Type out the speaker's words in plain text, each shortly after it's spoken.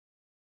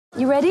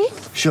You ready?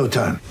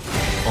 Showtime.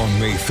 On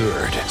May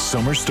 3rd,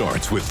 summer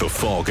starts with The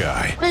Fall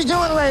Guy. Let's do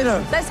it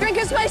later. Let's drink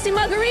a spicy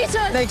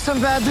margarita. Make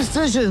some bad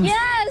decisions.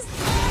 Yes!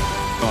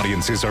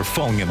 Audiences are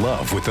falling in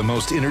love with the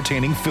most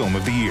entertaining film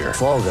of the year.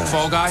 Fall Guy.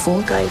 Fall Guy?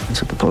 Fall Guy.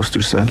 That's what the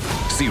poster said.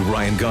 See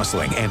Ryan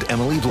Gosling and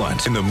Emily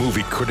Blunt in the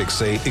movie critics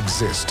say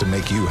exists to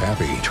make you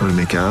happy. Trying to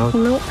make it out?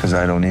 Nope. Because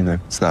I don't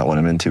either. It's not what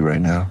I'm into right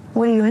now.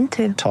 What are you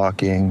into?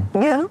 Talking.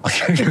 Yeah.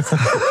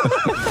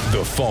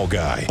 The Fall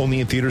Guy.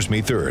 Only in theaters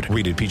May 3rd.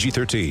 Rated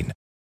PG-13.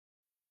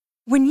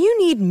 When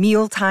you need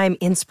mealtime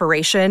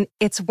inspiration,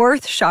 it's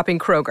worth shopping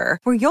Kroger,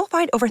 where you'll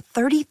find over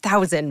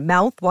 30,000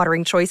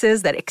 mouth-watering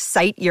choices that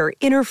excite your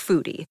inner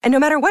foodie. And no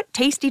matter what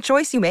tasty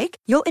choice you make,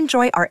 you'll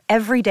enjoy our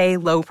everyday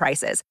low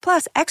prices,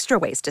 plus extra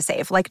ways to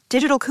save, like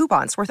digital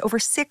coupons worth over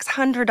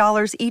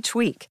 $600 each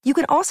week. You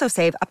can also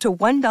save up to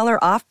 $1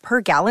 off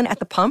per gallon at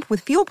the pump with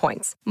fuel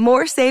points.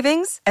 More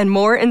savings and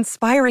more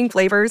inspiring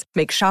flavors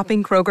make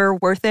shopping Kroger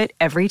worth it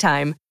every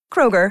time.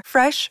 Kroger,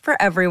 fresh for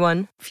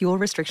everyone. Fuel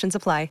restrictions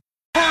apply.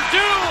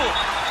 Purdue,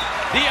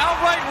 the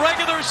outright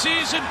regular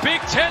season Big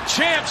Ten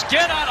champs,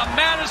 get out of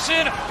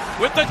Madison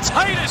with the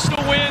tightest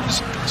of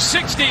wins,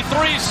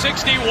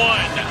 63-61.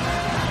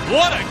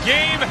 What a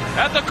game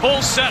at the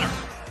Kohl Center.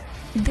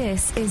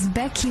 This is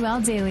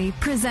BetQL Daily,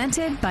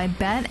 presented by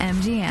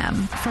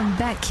BetMGM from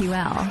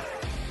BetQL.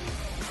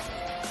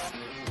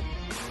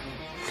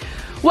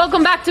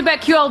 Welcome back to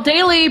BetQL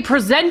Daily,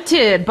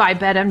 presented by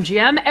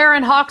BetMGM.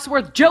 Aaron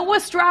Hawksworth, Joe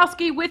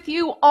Ostrowski with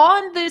you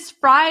on this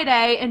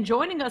Friday. And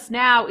joining us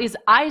now is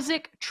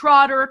Isaac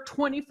Trotter,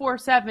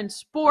 24/7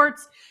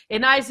 Sports.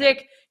 And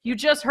Isaac, you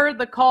just heard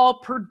the call.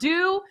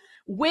 Purdue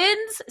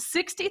wins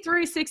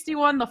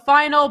 63-61 the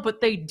final,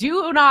 but they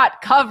do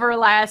not cover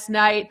last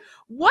night.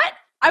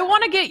 I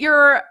want to get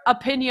your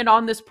opinion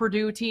on this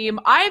Purdue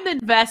team. I'm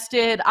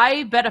invested.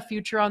 I bet a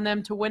future on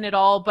them to win it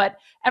all. But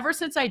ever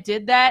since I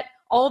did that,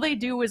 all they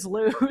do is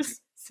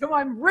lose. So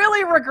I'm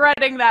really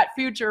regretting that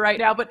future right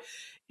now. But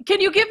can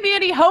you give me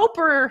any hope,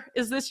 or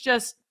is this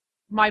just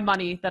my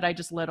money that I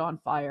just lit on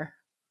fire?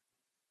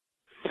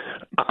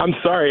 I'm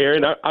sorry,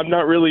 Aaron. I'm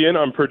not really in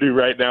on Purdue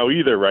right now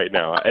either right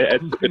now.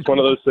 It's one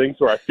of those things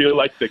where I feel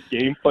like the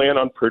game plan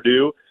on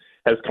Purdue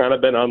has kind of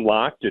been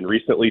unlocked, and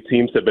recently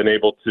teams have been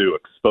able to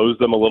expose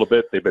them a little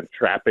bit. They've been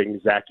trapping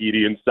Zach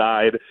Edey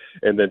inside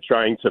and then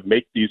trying to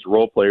make these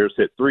role players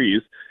hit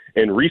threes.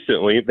 And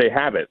recently, they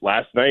have it.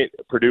 Last night,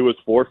 Purdue was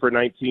 4 for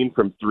 19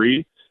 from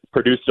three.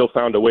 Purdue still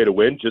found a way to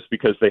win just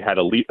because they had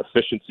elite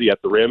efficiency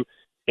at the rim,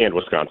 and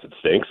Wisconsin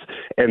stinks.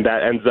 And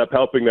that ends up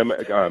helping them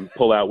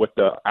pull out with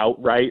the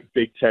outright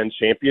Big Ten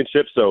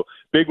championship. So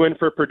big win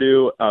for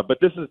Purdue. But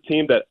this is a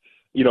team that,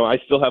 I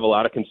still have a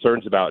lot of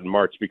concerns about in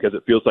March because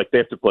it feels like they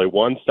have to play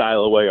one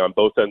style away on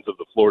both ends of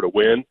the floor to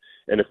win.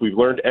 And if we've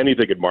learned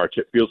anything in March,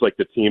 it feels like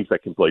the teams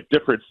that can play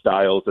different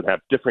styles and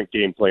have different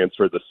game plans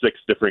for the 6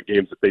 different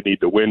games that they need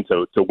to win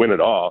to win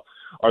it all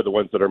are the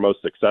ones that are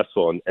most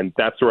successful. And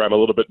that's where I'm a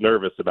little bit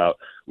nervous about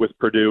with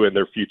Purdue and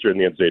their future in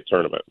the NCAA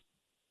tournament.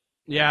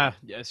 Yeah,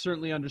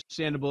 certainly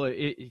understandable.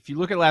 If you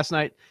look at last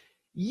night,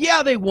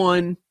 yeah, they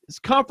won. It's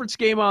a conference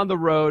game on the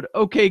road.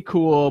 Okay,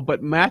 cool.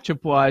 But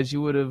matchup-wise,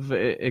 you would have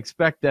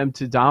expect them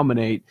to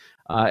dominate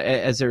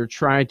as they're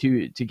trying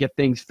to get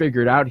things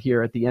figured out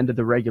here at the end of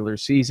the regular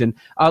season.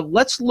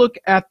 Let's look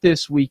at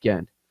this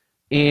weekend.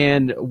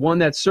 And one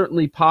that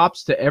certainly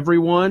pops to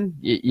everyone,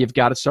 you've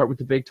got to start with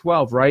the Big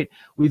 12, right?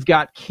 We've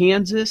got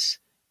Kansas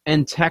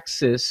and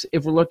Texas.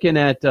 If we're looking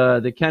at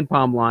the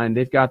KenPom line,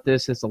 they've got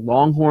this as the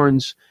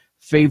Longhorns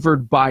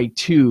favored by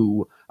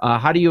 2.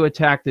 How do you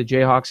attack the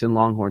Jayhawks and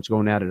Longhorns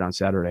going at it on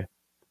Saturday?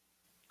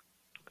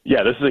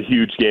 Yeah, this is a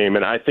huge game,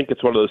 and I think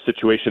it's one of those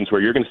situations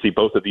where you're going to see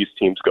both of these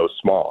teams go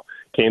small.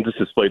 Kansas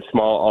has played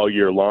small all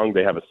year long.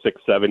 They have a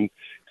 6'7"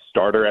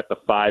 starter at the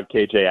 5,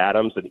 KJ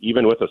Adams, and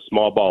even with a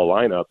small ball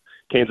lineup,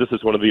 Kansas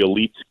is one of the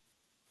elite.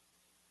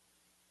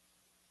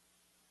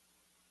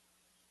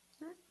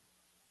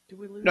 Do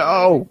we lose?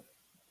 No.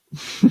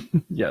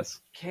 Yes.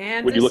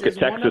 Kansas. When you look at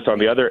Texas on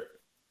the other.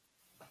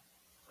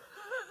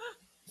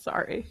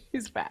 Sorry,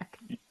 he's back.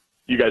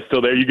 You guys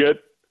still there? You good?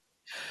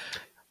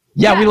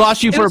 Yeah, we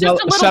lost you for about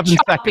 7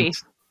 choppy.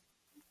 seconds.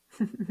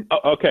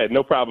 Oh, okay,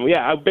 no problem.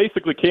 Yeah,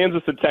 basically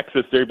Kansas and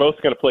Texas, they're both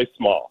going to play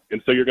small.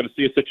 And so you're going to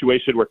see a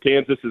situation where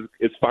Kansas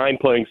is fine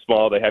playing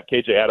small. They have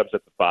KJ Adams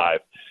at the 5.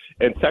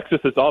 And Texas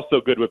is also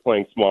good with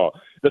playing small.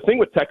 The thing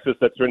with Texas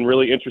that's been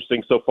really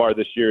interesting so far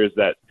this year is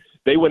that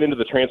they went into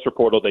the transfer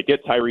portal. They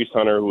get Tyrese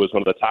Hunter, who was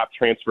one of the top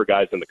transfer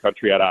guys in the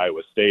country at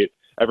Iowa State.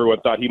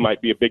 Everyone thought he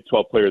might be a Big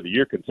 12 Player of the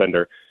Year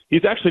contender.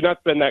 He's actually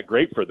not been that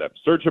great for them.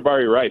 Serge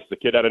Jabari Rice, the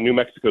kid out of New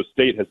Mexico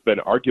State, has been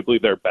arguably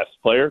their best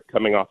player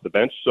coming off the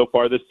bench so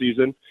far this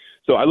season.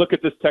 So I look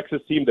at this Texas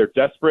team. They're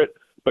desperate,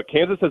 but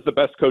Kansas has the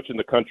best coach in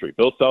the country.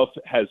 Bill Self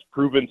has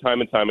proven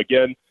time and time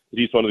again that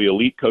he's one of the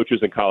elite coaches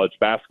in college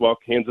basketball.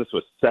 Kansas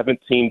with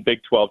 17 Big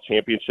 12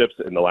 championships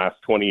in the last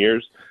 20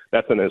 years.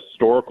 That's an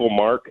historical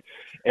mark.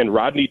 And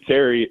Rodney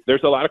Terry,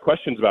 there's a lot of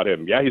questions about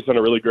him. Yeah, he's done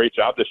a really great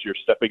job this year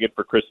stepping in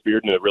for Chris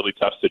Beard in a really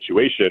tough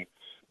situation.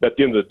 But at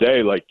the end of the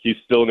day, he's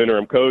still an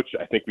interim coach.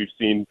 I think we've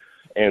seen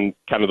And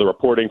kind of the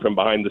reporting from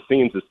behind the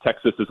scenes is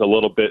Texas is a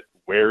little bit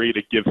wary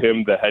to give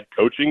him the head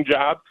coaching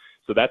job.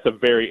 So that's a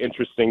very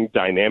interesting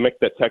dynamic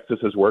that Texas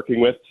is working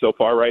with so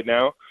far right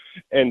now.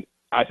 And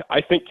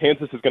I think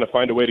Kansas is going to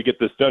find a way to get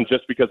this done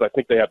just because I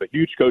think they have a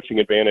huge coaching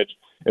advantage.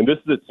 And this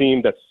is a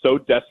team that's so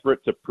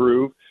desperate to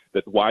prove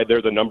that's why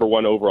they're the number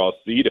one overall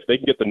seed. If they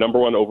can get the number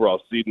one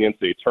overall seed in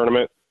the NCAA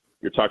tournament,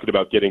 you're talking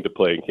about getting to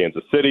play in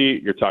Kansas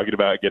City. You're talking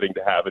about getting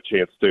to have a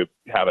chance to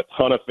have a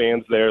ton of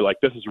fans there. Like,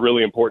 this is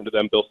really important to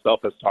them. Bill Self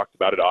has talked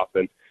about it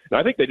often. And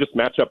I think they just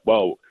match up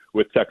well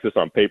with Texas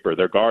on paper.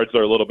 Their guards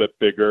are a little bit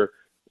bigger.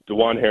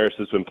 DeJuan Harris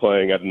has been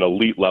playing at an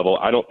elite level.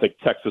 I don't think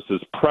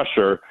Texas's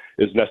pressure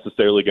is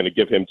necessarily going to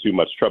give him too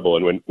much trouble.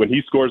 And when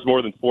he scores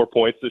more than 4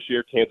 points this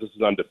year, Kansas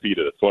is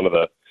undefeated. It's one of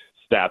the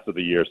stats of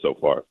the year so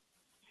far.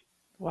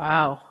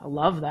 Wow, I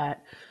love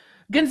that.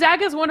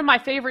 Gonzaga is one of my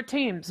favorite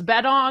teams.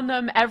 Bet on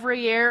them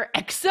every year,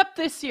 except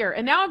this year.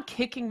 And now I'm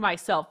kicking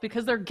myself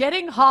because they're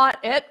getting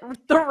hot at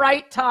the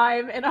right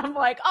time. And I'm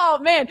like, oh,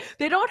 man,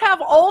 they don't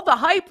have all the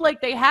hype like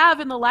they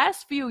have in the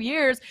last few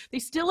years. They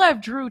still have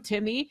Drew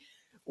Timme.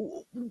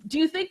 Do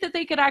you think that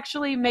they could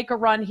actually make a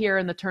run here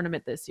in the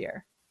tournament this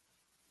year?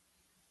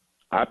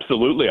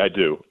 Absolutely, I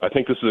do. I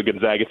think this is a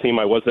Gonzaga team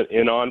I wasn't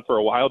in on for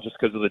a while just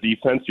because of the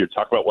defense. You're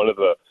talking about one of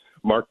the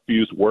Mark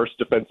Few's worst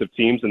defensive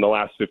teams in the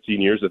last 15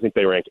 years. I think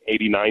they rank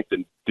 89th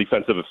in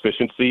defensive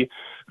efficiency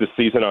this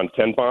season on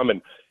KenPom.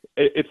 And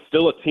it's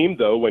still a team,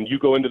 though, when you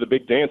go into the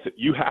big dance,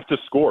 you have to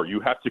score.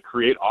 You have to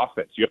create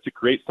offense. You have to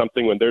create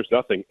something when there's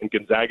nothing, and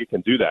Gonzaga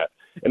can do that.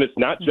 And it's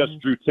not just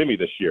Drew Timme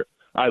this year.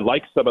 I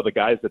like some of the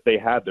guys that they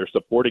had. Their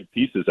supporting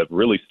pieces have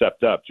really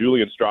stepped up.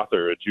 Julian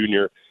Strother, a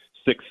junior,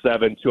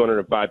 6'7",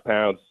 205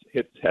 pounds,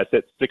 has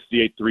hit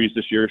 68 threes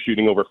this year,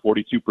 shooting over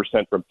 42%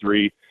 from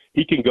three.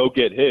 He can go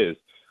get his.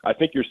 I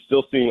think you're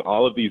still seeing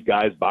all of these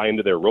guys buy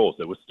into their roles.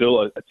 It was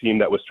still a team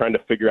that was trying to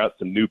figure out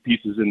some new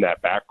pieces in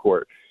that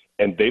backcourt,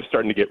 and they've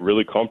started to get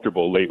really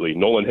comfortable lately.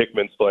 Nolan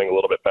Hickman's playing a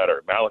little bit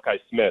better.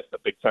 Malachi Smith, a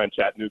big-time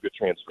Chattanooga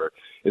transfer,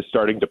 is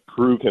starting to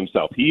prove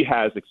himself. He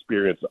has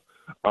experience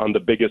on the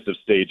biggest of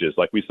stages,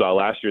 like we saw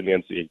last year in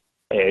the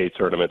NCAA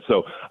tournament.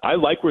 So I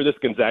like where this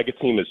Gonzaga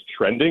team is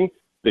trending.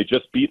 They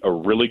just beat a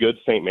really good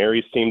St.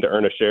 Mary's team to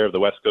earn a share of the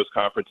West Coast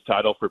Conference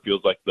title for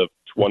feels like the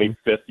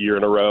 25th year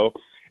in a row.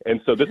 And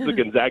so this is a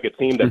Gonzaga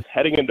team that's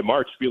heading into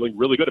March feeling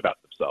really good about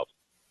themselves.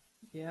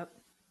 Yep.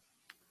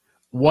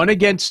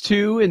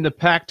 1-2 in the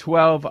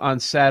Pac-12 on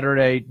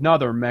Saturday.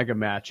 Another mega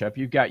matchup.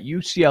 You've got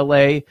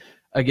UCLA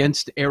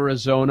against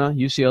Arizona.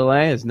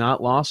 UCLA has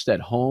not lost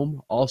at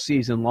home all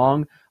season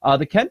long.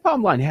 The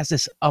KenPom line has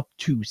this up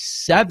to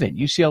 7.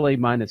 UCLA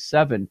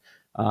 -7.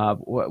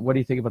 What do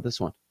you think about this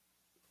one?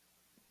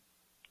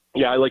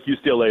 Yeah, I like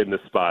UCLA in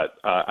this spot.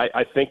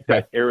 I think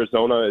that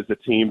Arizona is a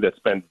team that's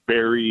been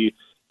very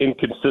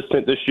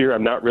inconsistent this year.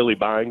 I'm not really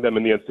buying them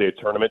in the NCAA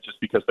tournament just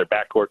because their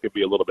backcourt could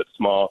be a little bit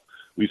small.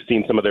 We've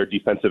seen some of their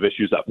defensive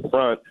issues up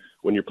front.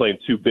 When you're playing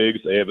two bigs,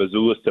 they have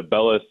Azuolas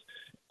Tubelis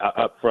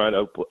up front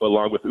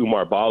along with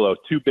Oumar Ballo.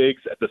 Two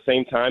bigs at the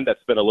same time,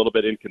 that's been a little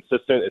bit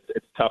inconsistent.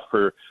 It's tough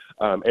for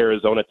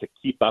Arizona to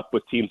keep up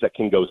with teams that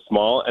can go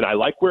small. And I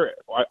like where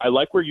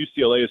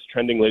UCLA is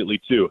trending lately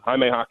too.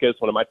 Jaime Jaquez,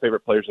 one of my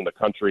favorite players in the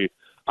country.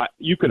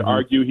 You could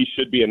argue he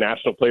should be a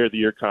National Player of the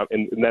Year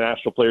in the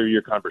National Player of the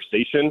Year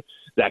conversation.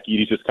 Zach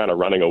Edey's just kind of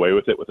running away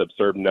with it with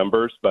absurd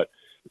numbers. But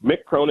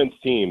Mick Cronin's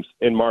teams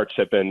in March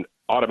have been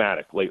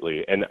automatic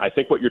lately. And I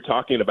think what you're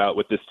talking about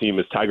with this team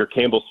is Tiger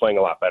Campbell's playing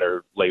a lot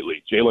better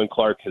lately. Jalen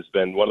Clark has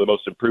been one of the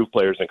most improved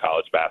players in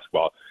college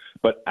basketball.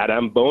 But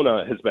Adam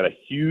Bona has been a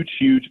huge,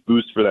 huge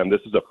boost for them.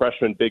 This is a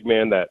freshman big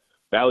man that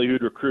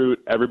ballyhooed recruit.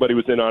 Everybody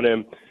was in on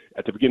him.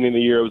 At the beginning of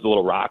the year, it was a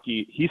little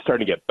rocky. He's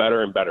starting to get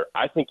better and better.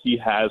 I think he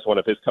has one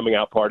of his coming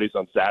out parties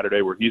on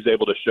Saturday where he's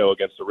able to show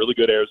against a really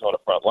good Arizona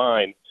front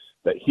line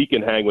that he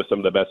can hang with some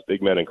of the best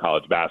big men in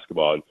college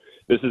basketball. And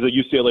this is a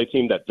UCLA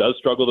team that does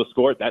struggle to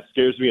score. That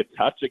scares me a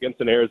touch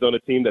against an Arizona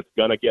team that's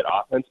going to get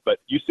offense. But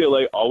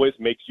UCLA always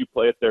makes you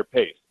play at their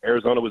pace.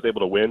 Arizona was able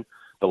to win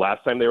the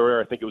last time they were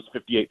there. I think it was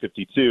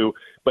 58-52,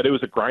 but it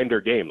was a grinder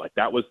game. Like,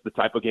 that was the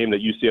type of game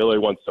that UCLA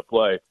wants to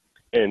play.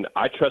 And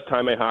I trust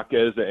Jaime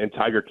Jaquez and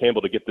Tiger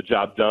Campbell to get the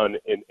job done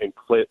in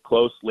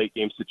close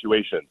late-game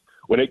situations.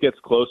 When it gets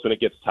close, when it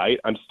gets tight,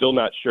 I'm still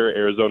not sure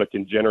Arizona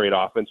can generate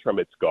offense from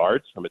its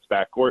guards, from its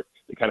backcourt.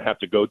 They kind of have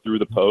to go through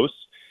the posts.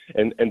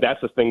 And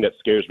that's the thing that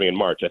scares me in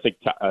March. I think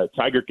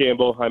Tiger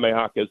Campbell, Jaime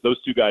Jaquez, those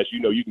two guys,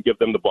 you can give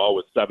them the ball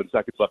with 7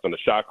 seconds left on the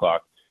shot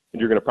clock, and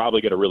you're going to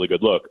probably get a really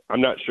good look.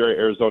 I'm not sure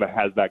Arizona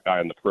has that guy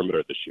on the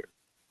perimeter this year.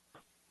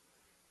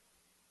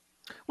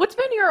 What's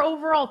been your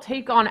overall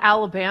take on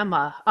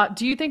Alabama?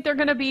 Do you think they're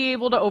going to be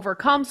able to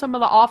overcome some of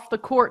the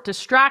off-the-court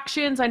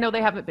distractions? I know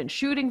they haven't been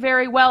shooting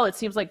very well. It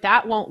seems like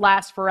that won't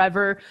last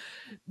forever.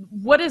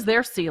 What is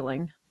their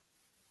ceiling?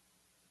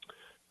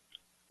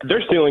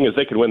 Their ceiling is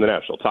they could win the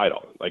national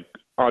title. Like,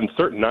 on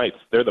certain nights,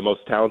 they're the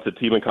most talented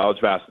team in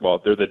college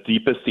basketball. They're the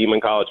deepest team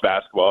in college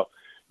basketball.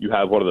 You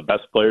have one of the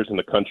best players in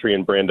the country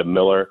in Brandon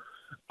Miller.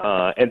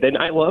 And then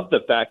I love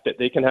the fact that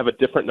they can have a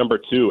different number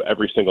 2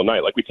 every single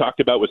night. Like we talked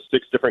about with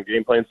 6 different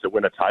game plans to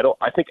win a title,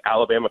 I think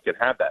Alabama can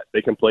have that.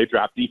 They can play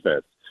drop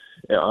defense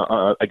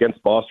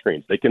against ball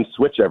screens. They can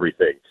switch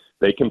everything.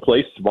 They can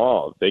play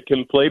small. They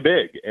can play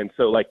big. And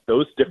so, like,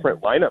 those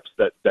different lineups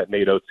that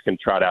Nate Oates can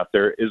trot out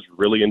there is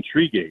really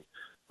intriguing.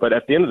 But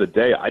at the end of the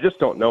day, I just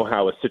don't know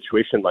how a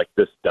situation like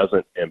this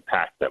doesn't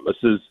impact them. This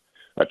is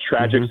a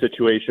tragic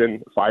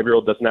situation. A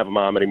 5-year-old doesn't have a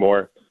mom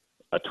anymore.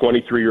 A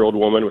 23-year-old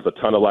woman with a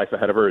ton of life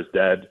ahead of her is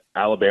dead.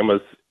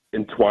 Alabama's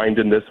entwined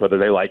in this, whether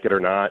they like it or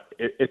not.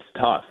 It's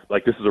tough.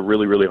 Like, this is a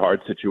really, really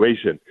hard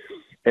situation.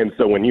 And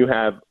so when you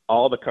have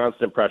all the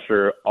constant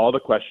pressure, all the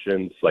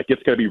questions, like,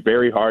 it's going to be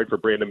very hard for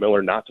Brandon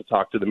Miller not to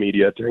talk to the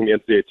media during the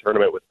NCAA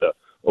tournament with the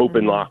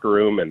open locker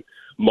room, and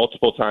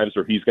multiple times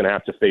where he's going to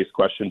have to face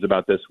questions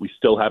about this. We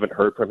still haven't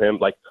heard from him.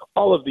 Like,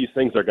 all of these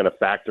things are going to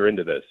factor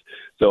into this.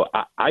 So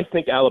I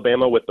think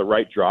Alabama, with the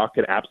right draw,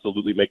 can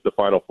absolutely make the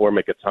Final Four,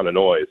 make a ton of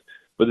noise.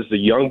 But this is a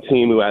young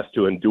team who has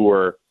to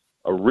endure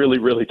a really,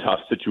 really tough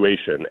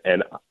situation.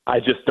 And I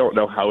just don't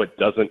know how it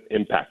doesn't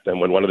impact them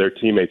when one of their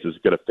teammates is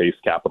going to face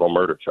capital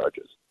murder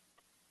charges.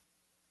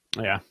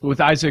 Yeah. With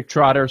Isaac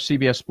Trotter,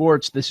 CBS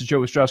Sports, this is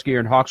Joe Ostrowski,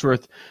 Aaron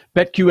Hawksworth,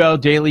 BetQL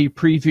Daily,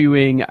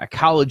 previewing a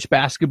college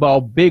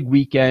basketball big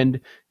weekend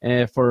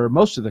for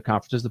most of the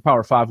conferences, the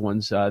Power 5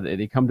 ones.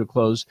 They come to a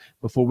close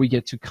before we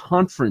get to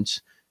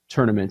conference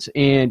tournaments.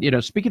 And,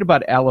 speaking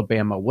about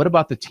Alabama, what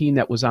about the team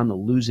that was on the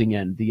losing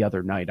end the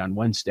other night on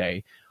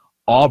Wednesday?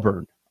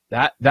 Auburn.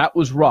 That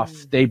was rough.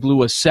 They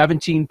blew a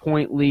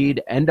 17-point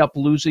lead, end up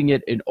losing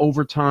it in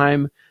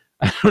overtime.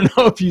 I don't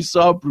know if you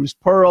saw Bruce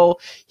Pearl.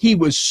 He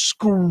was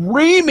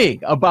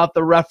screaming about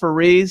the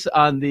referees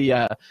on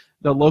the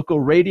local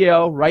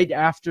radio right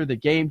after the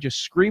game,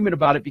 just screaming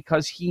about it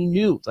because he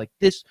knew, like,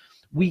 this,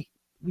 we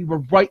were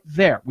right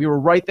there. We were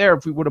right there.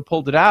 If we would have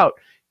pulled it out,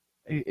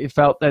 it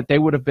felt that they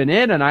would have been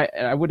in, and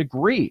I would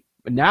agree.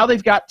 But now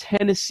they've got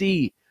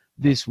Tennessee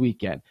this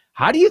weekend.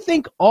 How do you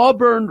think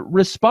Auburn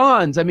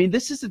responds? I mean,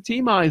 this is a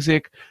team,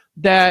 Isaac,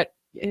 that,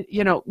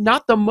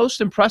 not the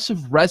most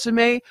impressive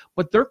resume,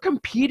 but they're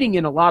competing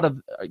in a lot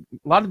of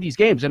these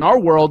games. In our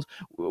world,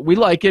 we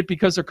like it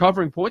because they're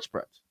covering point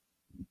spreads.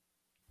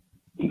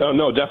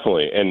 No,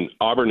 definitely. And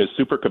Auburn is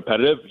super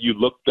competitive. You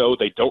look, though,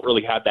 they don't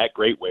really have that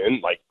great win.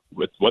 Like,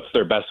 what's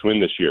their best win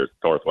this year?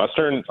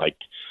 Northwestern? Like,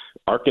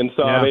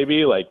 Arkansas,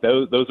 maybe? Like,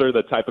 those are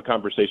the type of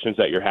conversations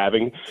that you're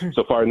having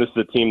so far. And this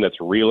is a team that's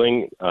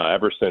reeling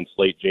ever since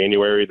late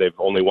January. They've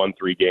only won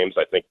 3 games.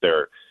 I think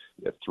they're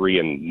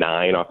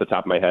 3-9 off the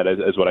top of my head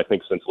is what I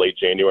think since late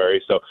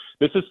January. So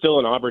this is still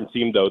an Auburn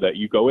team, though, that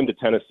you go into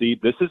Tennessee.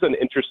 This is an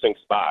interesting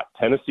spot.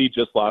 Tennessee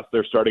just lost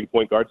their starting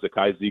point guard,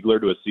 Zakai Ziegler,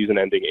 to a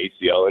season-ending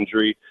ACL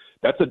injury.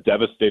 That's a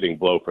devastating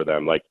blow for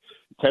them. Like,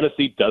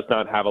 Tennessee does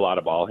not have a lot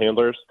of ball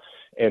handlers.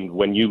 And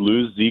when you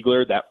lose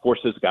Ziegler, that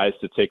forces guys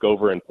to take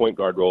over in point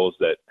guard roles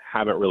that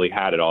haven't really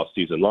had it all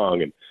season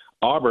long. And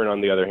Auburn, on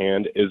the other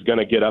hand, is going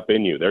to get up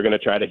in you. They're going to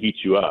try to heat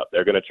you up.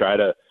 They're going to try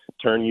to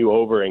turn you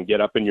over and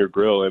get up in your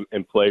grill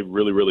and play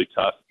really, really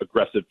tough,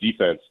 aggressive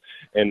defense.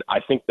 And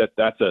I think that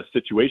that's a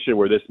situation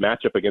where this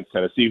matchup against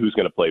Tennessee, who's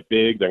going to play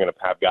big, they're going to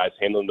have guys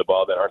handling the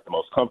ball that aren't the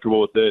most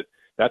comfortable with it.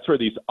 That's where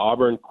these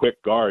Auburn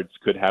quick guards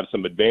could have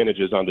some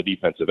advantages on the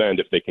defensive end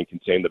if they can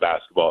contain the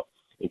basketball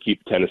and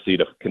keep Tennessee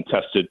to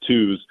contested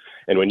twos.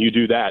 And when you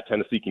do that,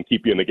 Tennessee can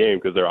keep you in the game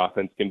because their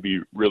offense can be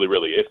really,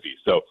 really iffy.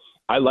 So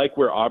I like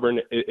where Auburn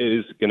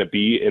is going to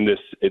be in this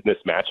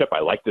matchup.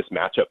 I like this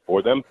matchup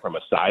for them from a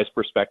size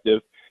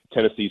perspective.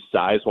 Tennessee's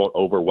size won't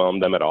overwhelm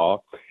them at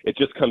all. It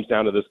just comes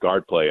down to this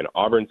guard play, and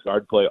Auburn's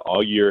guard play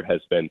all year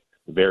has been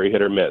very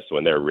hit or miss.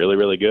 When they're really,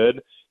 really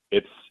good,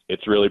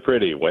 it's really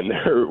pretty. When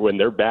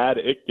they're bad,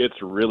 it gets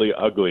really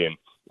ugly. And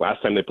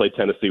last time they played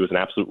Tennessee was an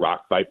absolute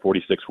rock fight.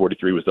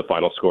 46-43 was the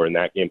final score in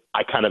that game.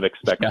 I kind of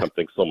expect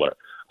something similar.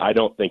 I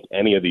don't think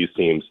any of these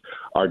teams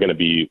are going to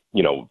be,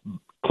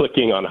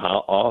 clicking on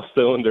all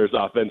cylinders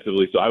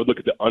offensively. So I would look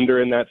at the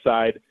under in that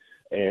side.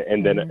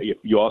 And then if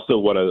you also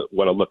want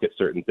to look at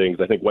certain things,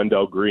 I think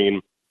Wendell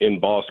Green in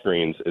ball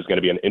screens is going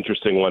to be an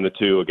interesting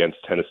 1-2 against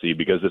Tennessee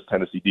because this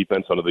Tennessee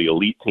defense, one of the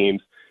elite teams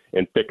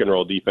in pick and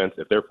roll defense,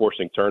 if they're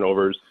forcing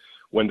turnovers,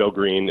 Wendell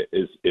Green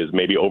is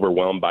maybe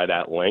overwhelmed by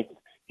that length.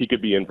 He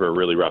could be in for a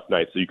really rough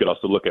night. So you could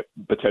also look at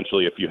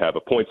potentially if you have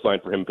a points line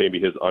for him,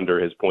 maybe his under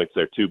his points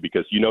there too,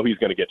 because he's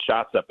going to get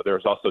shots up, but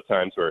there's also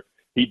times where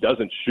he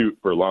doesn't shoot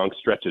for long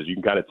stretches. You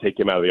can kind of take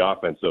him out of the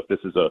offense. So if this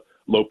is a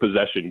low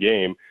possession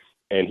game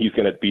and he's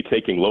going to be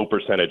taking low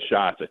percentage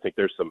shots, I think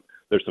there's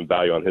some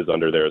value on his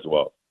under there as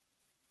well.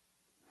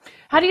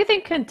 How do you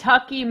think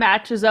Kentucky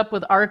matches up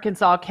with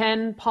Arkansas?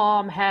 Ken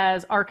Palm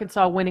has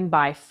Arkansas winning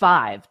by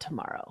 5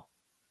 tomorrow.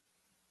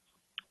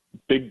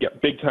 Big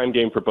time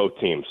game for both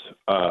teams.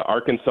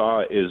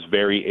 Arkansas is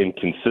very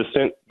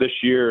inconsistent this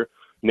year.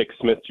 Nick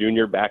Smith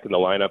Jr. back in the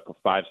lineup,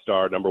 a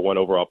 5-star, number 1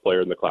 overall player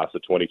in the class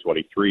of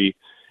 2023.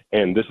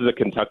 And this is a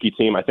Kentucky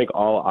team. I think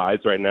all eyes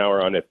right now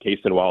are on if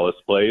Cason Wallace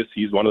plays.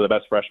 He's one of the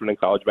best freshmen in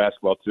college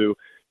basketball, too.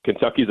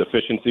 Kentucky's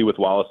efficiency with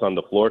Wallace on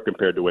the floor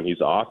compared to when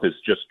he's off is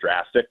just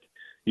drastic.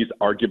 He's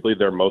arguably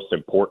their most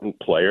important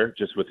player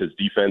just with his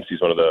defense.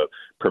 He's one of the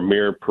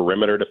premier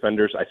perimeter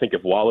defenders. I think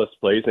if Wallace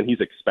plays, and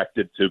he's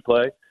expected to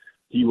play,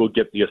 he will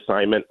get the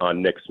assignment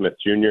on Nick Smith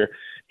Jr.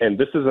 And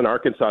this is an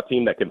Arkansas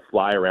team that can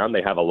fly around.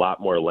 They have a lot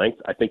more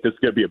length. I think this is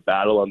going to be a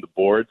battle on the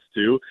boards,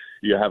 too.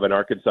 You have an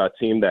Arkansas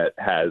team that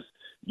has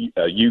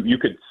you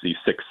could see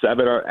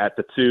 6'7" at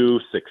the 2,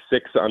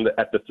 6'6"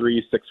 at the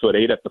 3,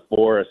 6'8" at the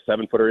 4, a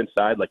 7-footer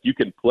inside. Like, you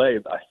can play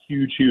a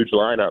huge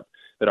lineup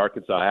that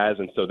Arkansas has,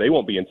 and so they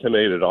won't be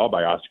intimidated at all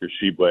by Oscar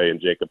Tshiebwe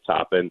and Jacob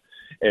Toppin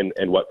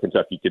and what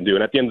Kentucky can do.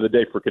 And at the end of the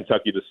day, for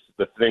Kentucky,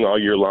 the thing all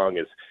year long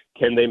is,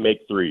 can they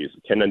make threes?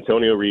 Can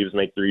Antonio Reeves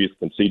make threes?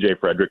 Can C.J.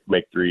 Frederick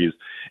make threes?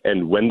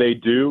 And when they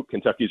do,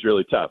 Kentucky's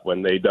really tough.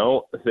 When they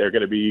don't, they're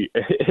going to be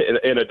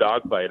in a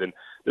dogfight. And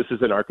this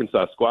is an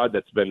Arkansas squad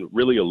that's been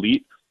really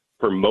elite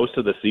for most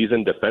of the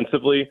season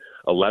defensively,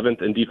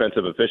 11th in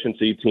defensive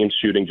efficiency, teams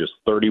shooting just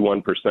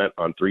 31%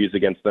 on threes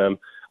against them.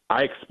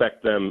 I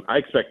expect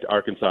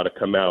Arkansas to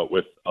come out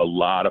with a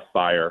lot of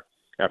fire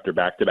after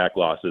back-to-back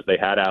losses. They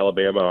had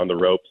Alabama on the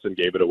ropes and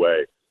gave it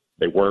away.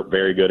 They weren't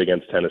very good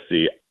against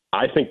Tennessee.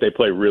 I think they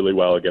play really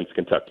well against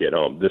Kentucky at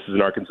home. This is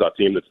an Arkansas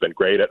team that's been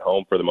great at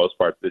home for the most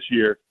part this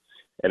year.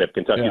 And if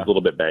Kentucky's a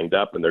little bit banged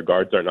up and their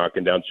guards aren't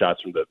knocking down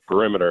shots from the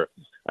perimeter,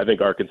 I think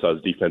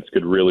Arkansas's defense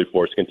could really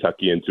force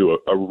Kentucky into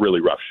a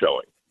really rough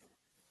showing.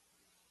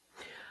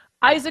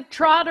 Isaac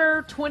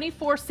Trotter,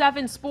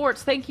 24/7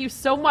 Sports, thank you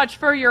so much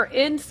for your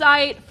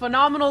insight.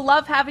 Phenomenal.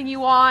 Love having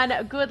you on.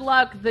 Good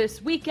luck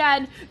this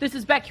weekend. This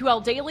is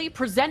BetQL Daily,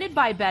 presented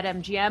by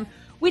BetMGM.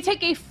 We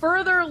take a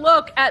further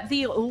look at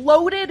the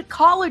loaded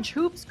college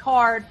hoops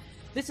card.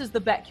 This is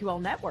the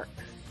BetQL Network.